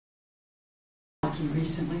he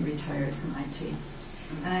recently retired from IT.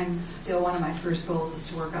 And I'm still, one of my first goals is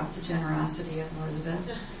to work off the generosity of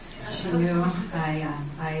Elizabeth. She knew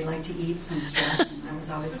I like to eat from stress, and I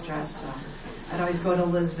was always stressed, so I'd always go to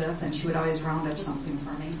Elizabeth, and she would always round up something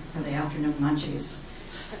for me for the afternoon munchies.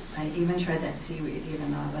 I even tried that seaweed,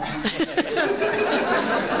 even though it wasn't.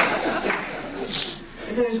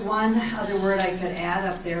 If there's one other word I could add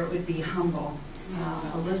up there, it would be humble.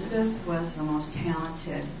 Elizabeth was the most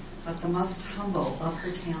talented, but the most humble of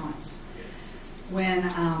her talents. When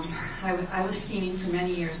I was scheming for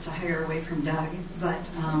many years to hire away from Doug, but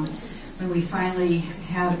when we finally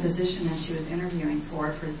had a position that she was interviewing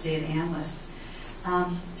for data analyst,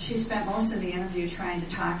 she spent most of the interview trying to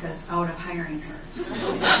talk us out of hiring her. She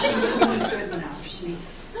wasn't good enough.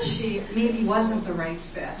 She maybe wasn't the right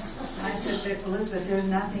fit. And I said, Elizabeth, there's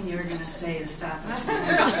nothing you're going to say to stop us from making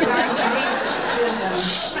a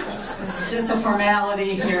decision. It's just a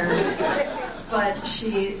formality here. But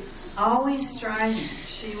she always striving.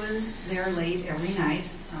 She was there late every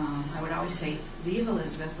night. I would always say, leave,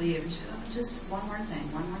 Elizabeth, leave. And she said, oh, just one more thing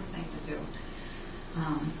to do.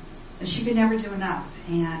 And she could never do enough.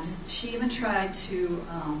 And she even tried to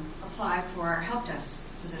apply for help desk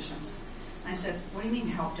positions. I said, what do you mean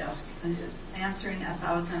help desk? Answering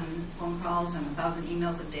 1,000 phone calls and 1,000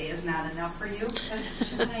 emails a day is not enough for you? She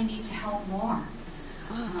said, I need to help more.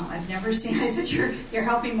 I've never seen, I said, you're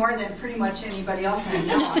helping more than pretty much anybody else I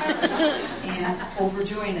know. And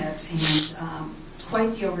overdoing it, and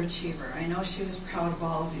quite the overachiever. I know she was proud of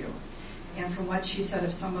all of you. And from what she said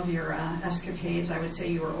of some of your escapades, I would say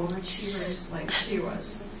you were overachievers like she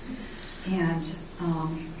was. And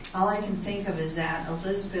all I can think of is that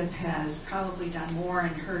Elizabeth has probably done more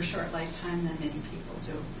in her short lifetime than many people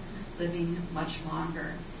do, living much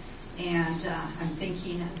longer. And I'm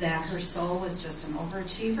thinking that her soul was just an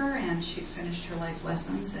overachiever, and she'd finished her life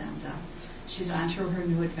lessons, and she's on to her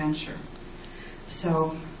new adventure.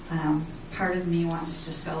 So part of me wants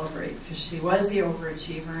to celebrate, because she was the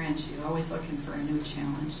overachiever, and she's always looking for a new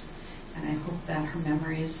challenge. And I hope that her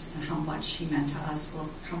memories and how much she meant to us will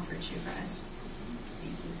comfort you guys.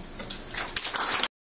 Thank you.